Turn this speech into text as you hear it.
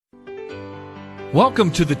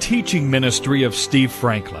Welcome to the teaching ministry of Steve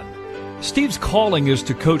Franklin. Steve's calling is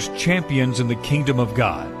to coach champions in the kingdom of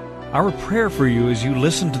God. Our prayer for you as you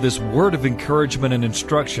listen to this word of encouragement and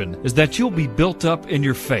instruction is that you'll be built up in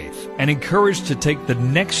your faith and encouraged to take the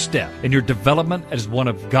next step in your development as one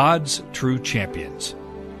of God's true champions.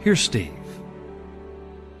 Here's Steve.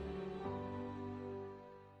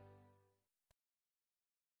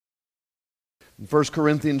 In 1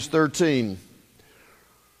 Corinthians 13,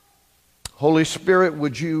 Holy Spirit,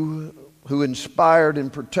 would you, who inspired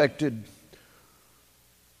and protected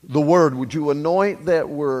the Word, would you anoint that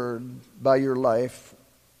Word by your life,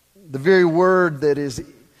 the very Word that is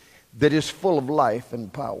full of life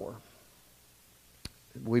and power.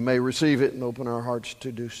 We may receive it and open our hearts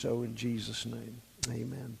to do so in Jesus' name.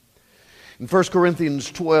 Amen. In 1 Corinthians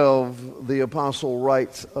 12, the apostle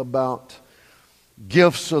writes about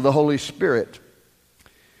gifts of the Holy Spirit.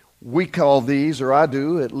 We call these, or I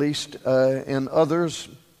do at least, and others,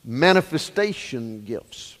 manifestation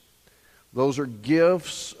gifts. Those are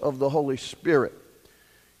gifts of the Holy Spirit.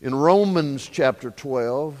 In Romans chapter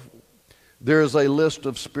 12, there is a list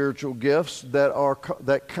of spiritual gifts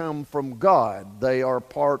that come from God. They are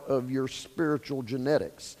part of your spiritual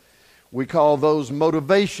genetics. We call those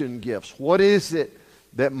motivation gifts. What is it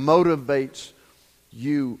that motivates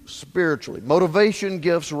you spiritually? Motivation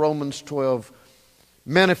gifts, Romans 12.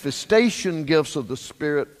 Manifestation gifts of the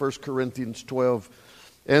Spirit, 1 Corinthians 12.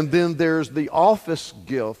 And then there's the office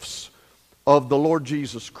gifts of the Lord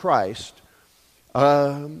Jesus Christ.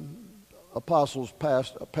 Apostles,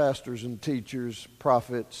 pastors and teachers,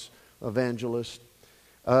 prophets, evangelists.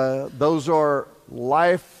 Those are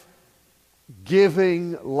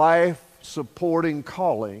life-giving, life-supporting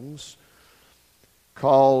callings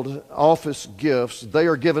called office gifts. They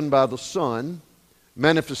are given by the Son.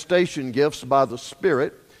 Manifestation gifts by the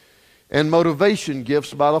Spirit, and motivation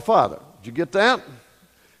gifts by the Father. Did you get that?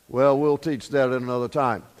 Well, we'll teach that at another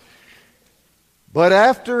time. But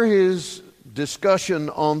after his discussion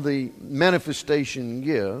on the manifestation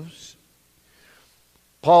gifts,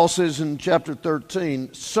 Paul says in chapter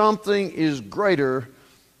 13, something is greater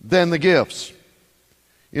than the gifts.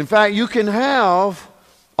 In fact, you can have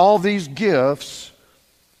all these gifts,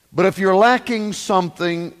 but if you're lacking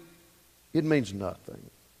something, it means nothing.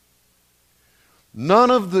 None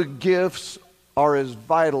of the gifts are as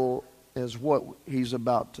vital as what he's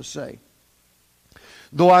about to say.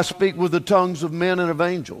 Though I speak with the tongues of men and of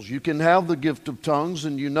angels. You can have the gift of tongues,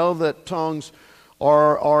 and you know that tongues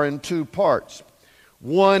are in two parts.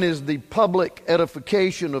 One is the public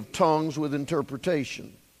edification of tongues with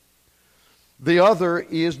interpretation. The other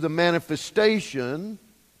is the manifestation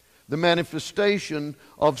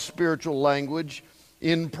of spiritual language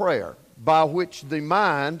in prayer, by which the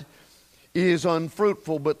mind is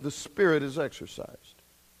unfruitful, but the Spirit is exercised.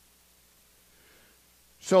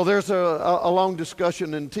 So there's a long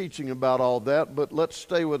discussion and teaching about all that, but let's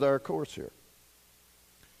stay with our course here.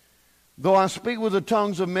 Though I speak with the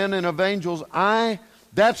tongues of men and of angels,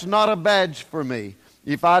 that's not a badge for me.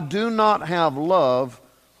 If I do not have love,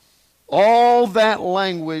 all that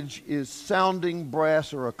language is sounding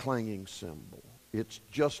brass or a clanging cymbal. It's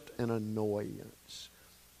just an annoyance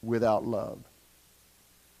without love.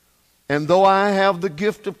 And though I have the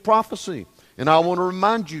gift of prophecy, and I want to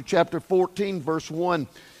remind you, chapter 14, verse 1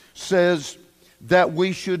 says that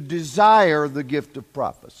we should desire the gift of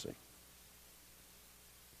prophecy.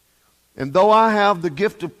 And though I have the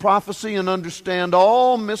gift of prophecy and understand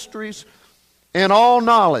all mysteries and all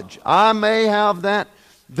knowledge, I may have that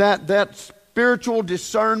spiritual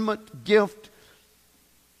discernment gift,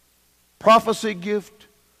 prophecy gift.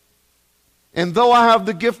 And though I have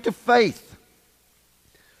the gift of faith,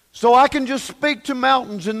 so I can just speak to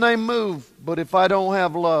mountains and they move, but if I don't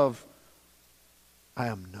have love, I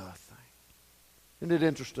am nothing. Isn't it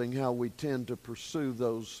interesting how we tend to pursue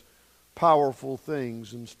those powerful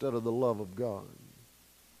things instead of the love of God?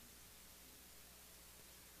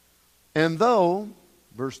 And though,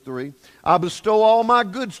 verse 3, I bestow all my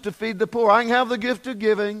goods to feed the poor. I can have the gift of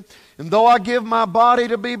giving. And though I give my body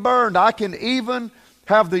to be burned, I can even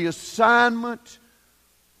have the assignment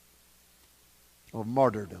of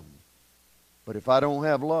martyrdom. But if I don't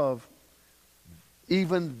have love,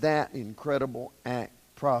 even that incredible act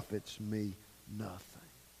profits me nothing.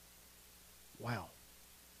 Wow.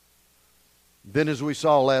 Then, as we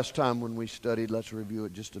saw last time when we studied, let's review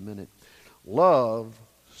it just a minute. Love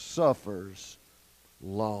suffers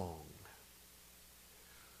long.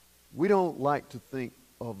 We don't like to think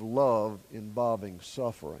of love involving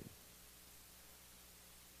suffering.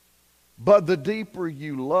 But the deeper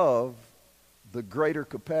you love, the greater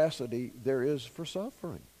capacity there is for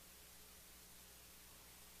suffering.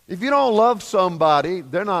 If you don't love somebody,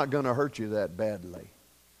 they're not going to hurt you that badly.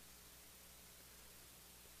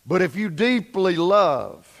 But if you deeply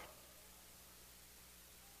love,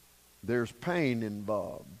 there's pain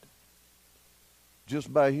involved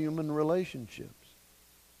just by human relationships.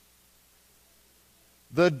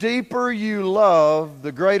 The deeper you love,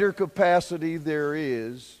 the greater capacity there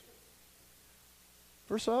is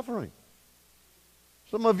for suffering.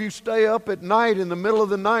 Some of you stay up at night, in the middle of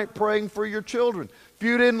the night, praying for your children. If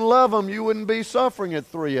you didn't love them, you wouldn't be suffering at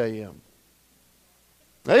 3 a.m.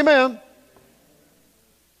 Amen.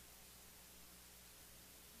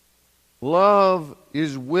 Love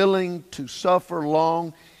is willing to suffer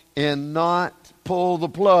long and not pull the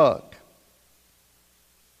plug.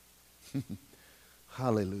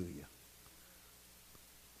 Hallelujah.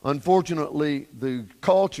 Unfortunately, the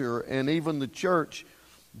culture and even the church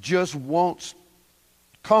just wants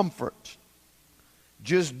comfort.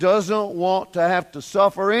 Just doesn't want to have to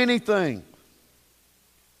suffer anything.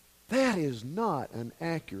 That is not an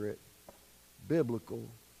accurate biblical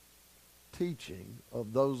teaching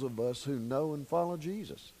of those of us who know and follow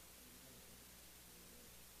Jesus.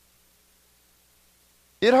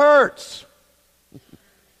 It hurts.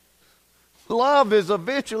 Love is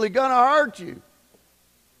eventually going to hurt you.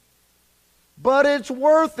 But it's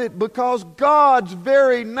worth it because God's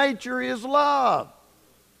very nature is love.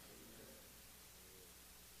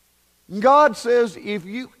 God says, if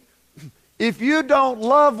you don't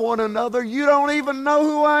love one another, you don't even know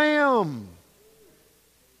who I am.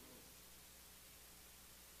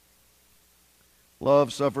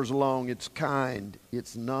 Love suffers long. It's kind.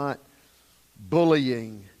 It's not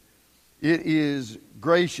bullying. It is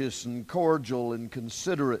gracious and cordial and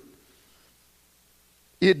considerate.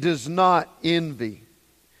 It does not envy.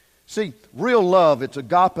 See, real love, it's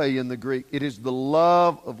agape in the Greek. It is the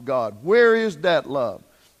love of God. Where is that love?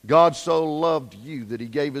 God so loved you that He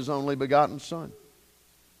gave His only begotten Son.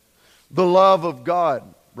 The love of God,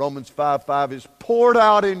 Romans 5:5, is poured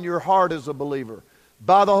out in your heart as a believer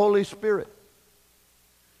by the Holy Spirit.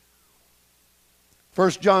 1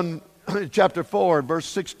 John chapter 4, verse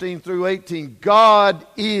 16 through 18, God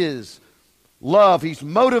is love. He's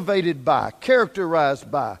motivated by, characterized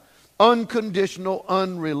by unconditional,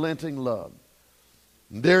 unrelenting love.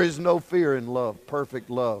 There is no fear in love. Perfect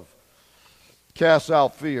love casts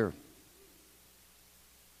out fear.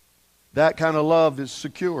 That kind of love is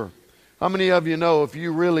secure. How many of you know if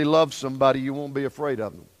you really love somebody, you won't be afraid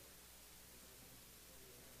of them?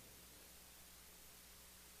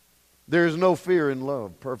 There is no fear in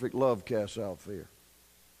love. Perfect love casts out fear.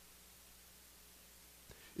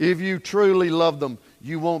 If you truly love them,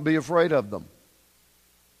 you won't be afraid of them.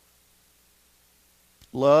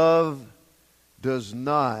 Love does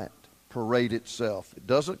not parade itself. It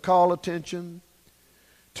doesn't call attention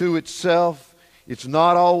to itself. It's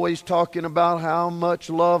not always talking about how much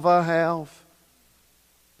love I have.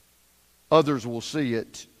 Others will see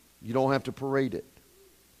it. You don't have to parade it.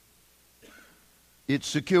 It's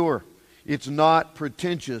secure. It's not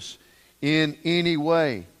pretentious in any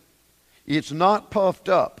way. It's not puffed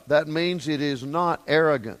up. That means it is not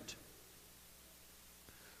arrogant.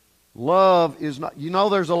 Love is not... You know,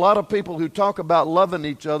 there's a lot of people who talk about loving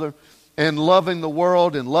each other and loving the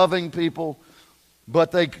world and loving people,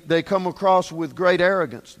 but they come across with great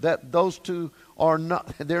arrogance. That those two are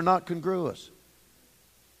not... They're not congruous.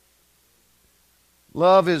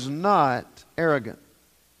 Love is not arrogant.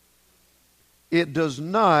 It does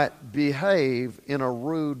not behave in a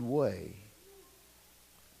rude way.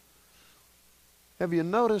 Have you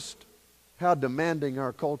noticed how demanding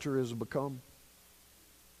our culture has become?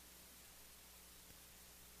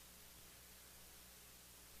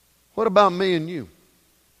 What about me and you?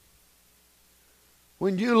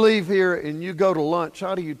 When you leave here and you go to lunch,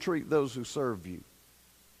 how do you treat those who serve you?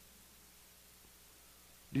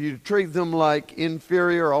 Do you treat them like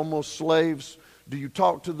inferior, almost slaves? Do you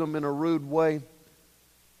talk to them in a rude way?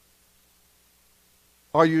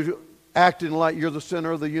 Are you acting like you're the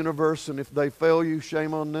center of the universe, and if they fail you,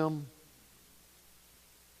 shame on them?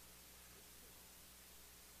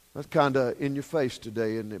 That's kind of in your face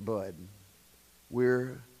today, isn't it, bud?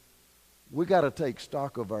 We got to take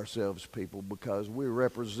stock of ourselves, people, because we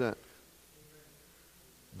represent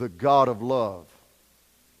the God of love.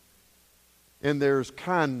 And there's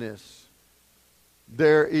kindness.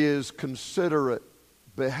 There is considerate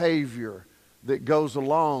behavior that goes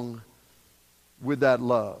along with that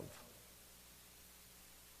love.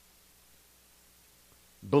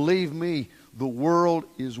 Believe me, the world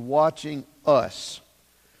is watching us.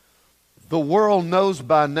 The world knows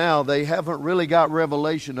by now, they haven't really got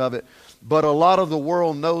revelation of it, but a lot of the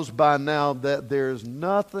world knows by now that there's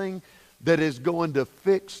nothing that is going to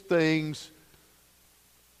fix things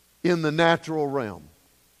in the natural realm.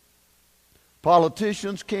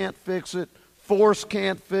 Politicians can't fix it. Force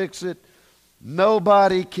can't fix it.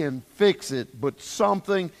 Nobody can fix it but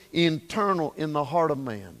something internal in the heart of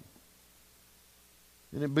man.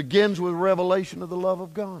 And it begins with revelation of the love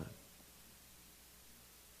of God.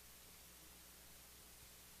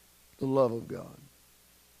 The love of God.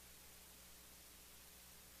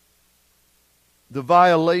 The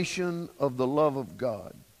violation of the love of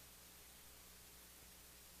God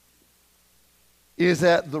is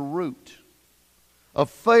at the root. A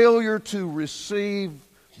failure to receive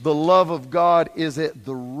the love of God is at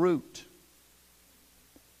the root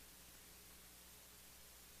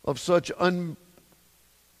of such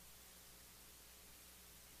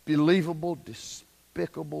unbelievable,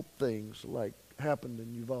 despicable things like happened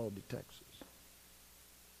in Uvalde, Texas,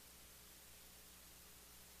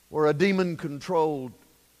 where a demon-controlled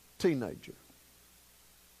teenager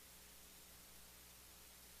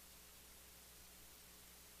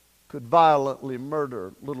could violently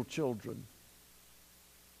murder little children.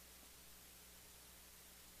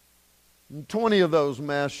 And 20 of those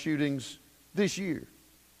mass shootings this year.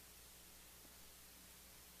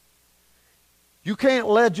 You can't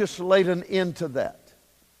legislate an end to that.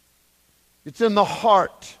 It's in the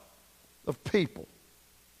heart of people.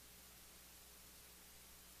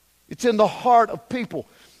 It's in the heart of people.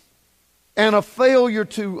 And a failure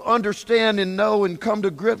to understand and know and come to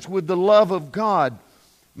grips with the love of God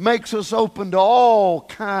makes us open to all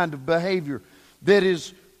kind of behavior that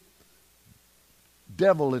is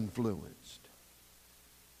devil-influenced.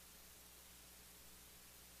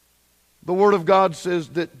 The Word of God says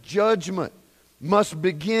that judgment must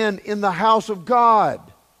begin in the house of God.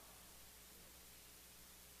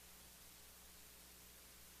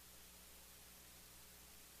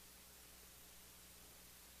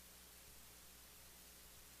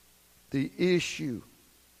 The issue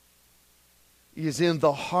is in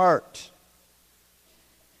the heart.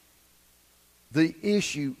 The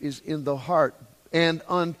issue is in the heart. And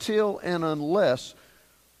until and unless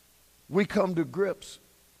we come to grips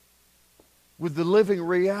with the living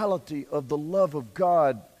reality of the love of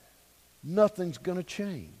God, nothing's going to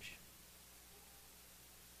change.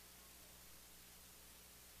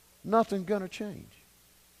 Nothing's going to change.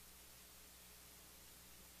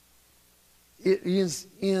 It is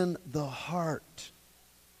in the heart.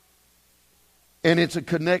 And it's a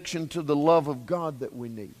connection to the love of God that we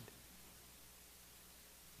need.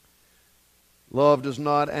 Love does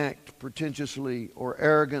not act pretentiously or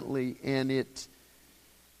arrogantly, and it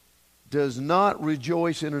does not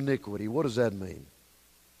rejoice in iniquity. What does that mean?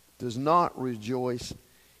 Does not rejoice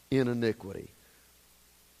in iniquity.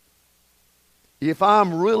 If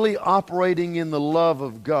I'm really operating in the love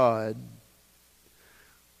of God,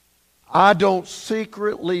 I don't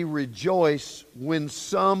secretly rejoice when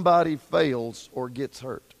somebody fails or gets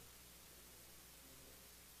hurt.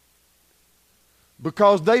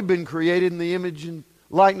 Because they've been created in the image and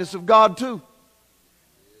likeness of God too.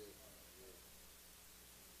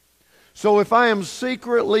 So if I am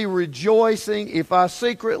secretly rejoicing, if I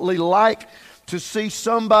secretly like to see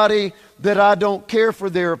somebody that I don't care for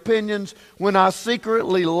their opinions, when I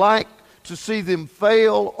secretly like to see them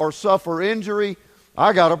fail or suffer injury,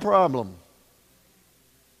 I got a problem.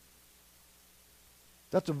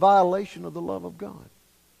 That's a violation of the love of God.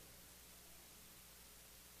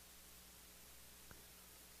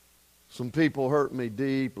 Some people hurt me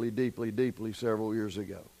deeply, deeply, deeply several years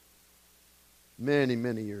ago. Many,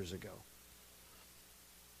 many years ago.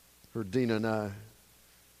 For Dina and I,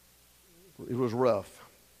 it was rough.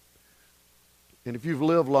 And if you've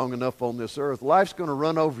lived long enough on this earth, life's going to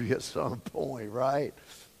run over you at some point, right?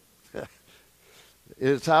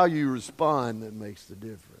 It's how you respond that makes the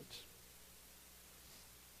difference.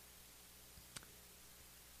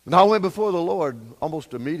 And I went before the Lord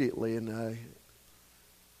almost immediately, and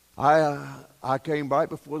I came right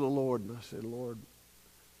before the Lord, and I said, Lord,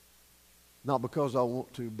 not because I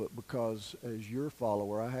want to, but because as your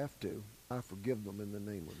follower I have to. I forgive them in the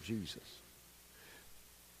name of Jesus.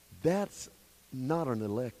 That's not an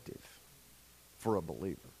elective for a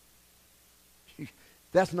believer.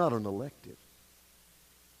 That's not an elective.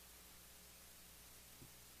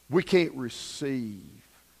 We can't receive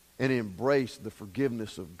and embrace the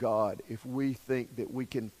forgiveness of God if we think that we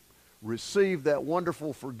can receive that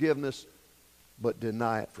wonderful forgiveness but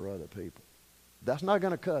deny it for other people. That's not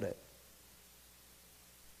going to cut it.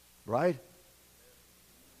 Right?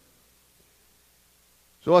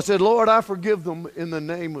 So I said, Lord, I forgive them in the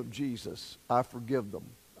name of Jesus. I forgive them.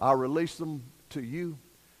 I release them to you.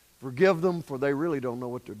 Forgive them, for they really don't know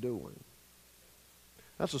what they're doing.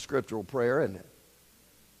 That's a scriptural prayer, isn't it?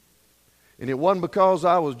 And it wasn't because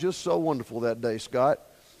I was just so wonderful that day, Scott.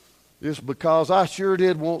 It's because I sure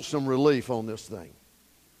did want some relief on this thing.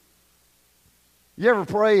 You ever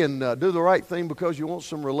pray and do the right thing because you want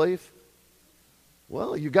some relief?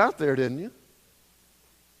 Well, you got there, didn't you?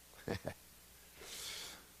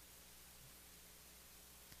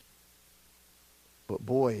 But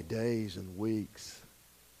boy, days and weeks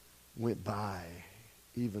went by,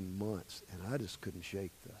 even months, and I just couldn't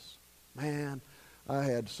shake this. Man, I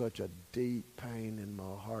had such a deep pain in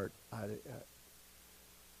my heart.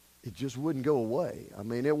 It just wouldn't go away. I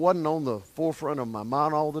mean, it wasn't on the forefront of my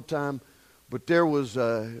mind all the time, but there was,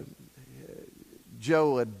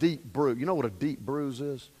 Joe, a deep bruise. You know what a deep bruise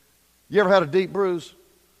is? You ever had a deep bruise?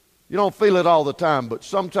 You don't feel it all the time, but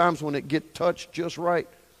sometimes when it gets touched just right,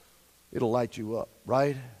 it'll light you up,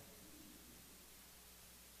 right?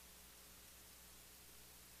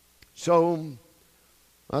 So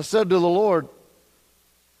I said to the Lord,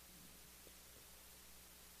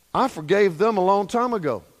 I forgave them a long time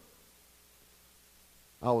ago.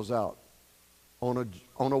 I was out on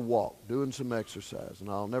a walk doing some exercise, and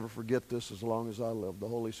I'll never forget this as long as I live. The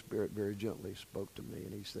Holy Spirit very gently spoke to me,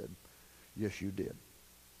 and he said, yes, you did.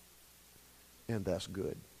 And that's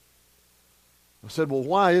good. I said, well,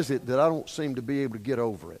 why is it that I don't seem to be able to get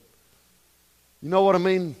over it? You know what I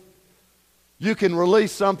mean? You can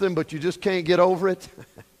release something, but you just can't get over it.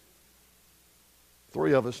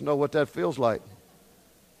 3 of us know what that feels like.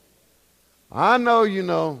 I know you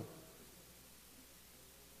know.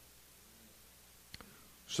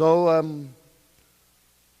 So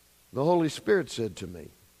the Holy Spirit said to me,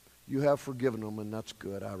 you have forgiven them, and that's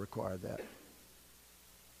good. I require that.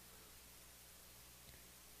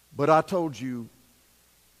 But I told you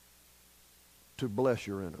to bless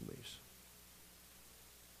your enemies.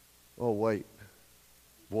 Oh, wait.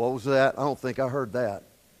 What was that? I don't think I heard that.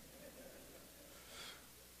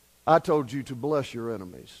 I told you to bless your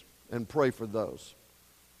enemies and pray for those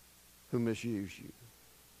who misuse you.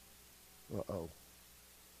 Uh-oh.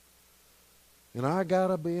 And I got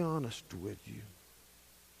to be honest with you.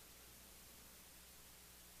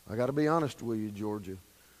 I got to be honest with you, Georgia.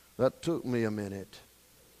 That took me a minute.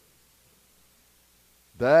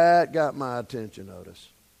 That got my attention, Otis.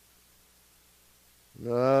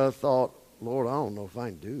 I thought, Lord, I don't know if I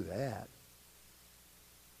can do that.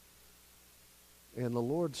 And the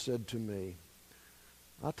Lord said to me,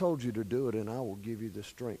 I told you to do it, and I will give you the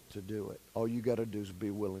strength to do it. All you got to do is be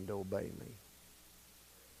willing to obey me.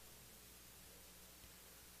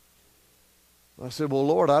 I said, well,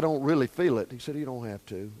 Lord, I don't really feel it. He said, you don't have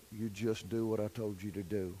to. You just do what I told you to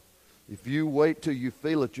do. If you wait till you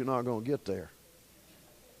feel it, you're not going to get there.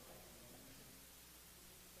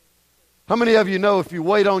 How many of you know if you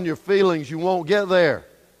wait on your feelings, you won't get there?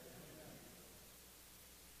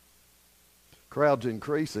 Crowd's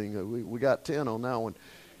increasing. We got 10 on that one.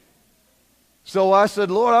 So I said,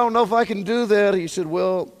 Lord, I don't know if I can do that. He said,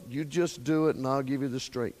 well, you just do it and I'll give you the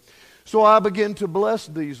strength. So I began to bless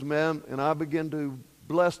these men, and I began to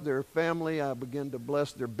bless their family. I began to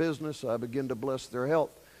bless their business. I began to bless their health.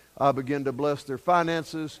 I began to bless their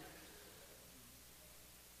finances.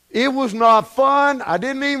 It was not fun. I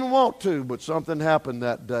didn't even want to, but something happened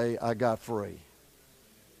that day. I got free.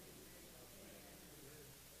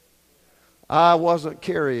 I wasn't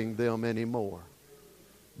carrying them anymore.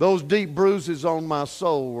 Those deep bruises on my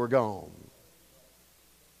soul were gone.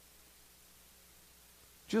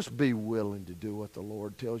 Just be willing to do what the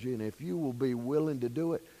Lord tells you. And if you will be willing to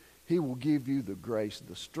do it, He will give you the grace,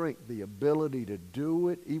 the strength, the ability to do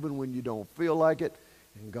it, even when you don't feel like it,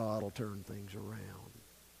 and God will turn things around.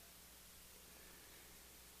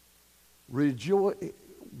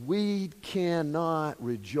 We cannot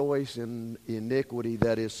rejoice in iniquity,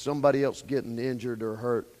 that is somebody else getting injured or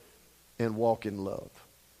hurt, and walk in love.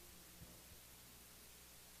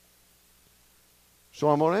 So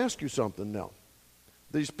I'm going to ask you something now.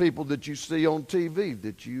 These people that you see on TV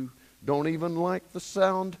that you don't even like the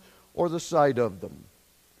sound or the sight of them,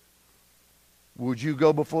 would you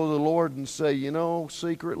go before the Lord and say, you know,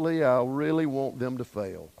 secretly I really want them to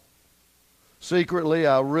fail? Secretly,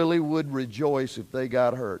 I really would rejoice if they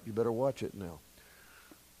got hurt. You better watch it now.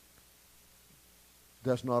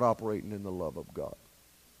 That's not operating in the love of God.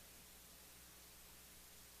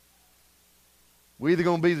 We're either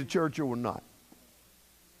going to be the church or we're not.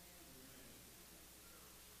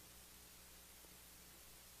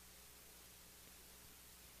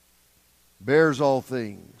 Bears all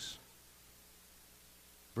things.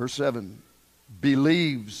 Verse 7,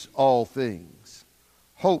 believes all things,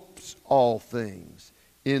 hopes all things,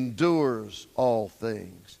 endures all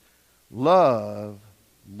things. Love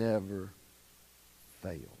never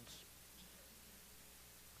fails.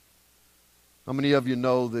 How many of you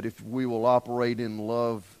know that if we will operate in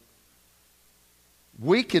love,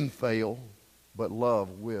 we can fail, but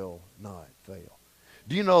love will not fail?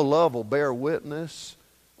 Do you know love will bear witness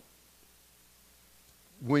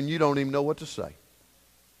when you don't even know what to say?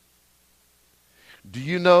 Do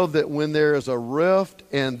you know that when there is a rift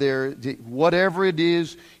and whatever it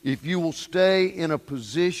is, if you will stay in a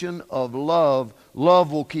position of love,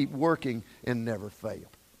 love will keep working and never fail?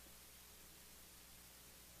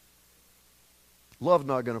 Love's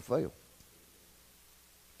not going to fail.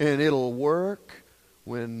 And it'll work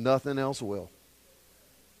when nothing else will.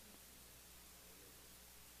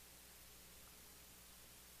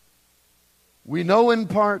 We know in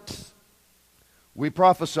part, we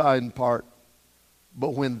prophesy in part,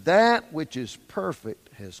 but when that which is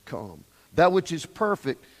perfect has come, that which is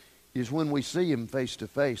perfect is when we see Him face to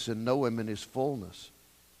face and know Him in His fullness.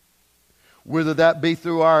 Whether that be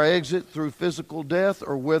through our exit, through physical death,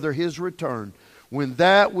 or whether His return. When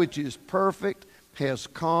that which is perfect has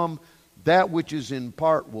come, that which is in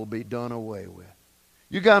part will be done away with.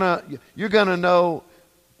 You're gonna know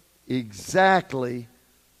exactly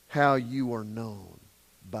how you are known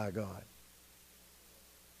by God.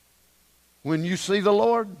 When you see the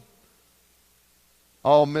Lord,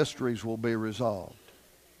 all mysteries will be resolved.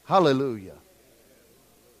 Hallelujah.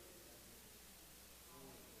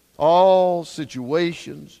 All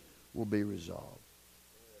situations will be resolved.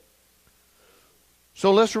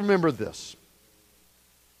 So let's remember this,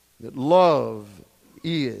 that love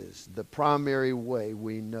is the primary way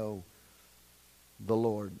we know the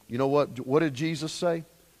Lord. You know what did Jesus say?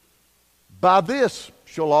 By this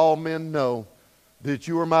shall all men know that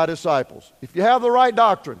you are my disciples. If you have the right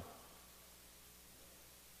doctrine.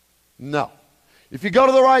 No. If you go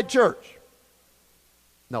to the right church.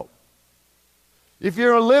 No. If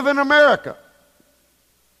you live in America.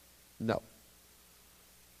 No.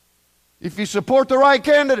 If you support the right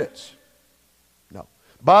candidates. No.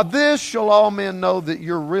 By this shall all men know that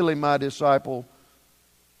you're really my disciple,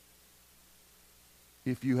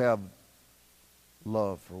 if you have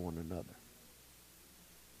love for one another.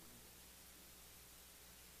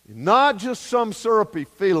 Not just some syrupy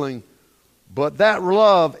feeling, but that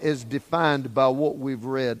love is defined by what we've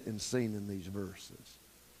read and seen in these verses.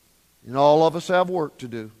 And all of us have work to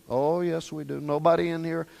do. Oh, yes, we do. Nobody in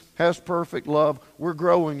here has perfect love. We're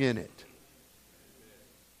growing in it.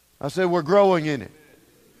 I said we're growing in it.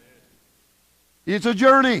 It's a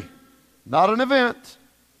journey, not an event.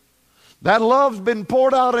 That love's been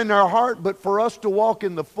poured out in our heart, but for us to walk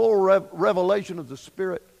in the full revelation of the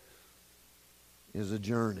Spirit is a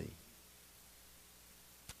journey.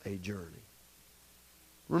 A journey.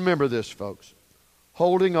 Remember this, folks.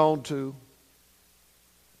 Holding on to,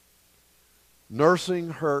 nursing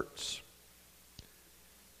hurts,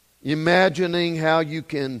 imagining how you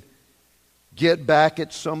can get back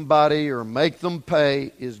at somebody or make them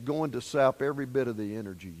pay is going to sap every bit of the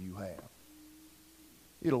energy you have.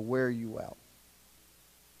 It'll wear you out.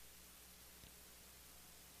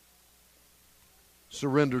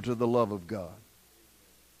 Surrender to the love of God.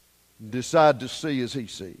 Decide to see as He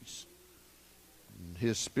sees. And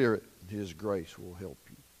His Spirit, His grace will help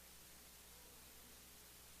you.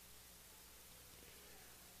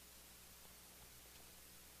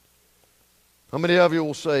 How many of you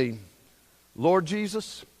will say, Lord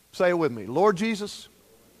Jesus, say it with me, Lord Jesus,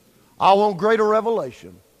 I want greater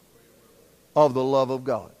revelation of the love of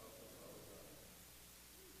God.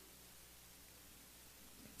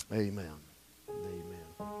 Amen.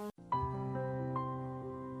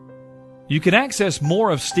 You can access more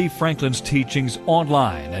of Steve Franklin's teachings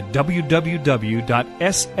online at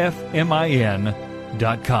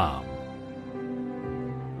www.sfmin.com.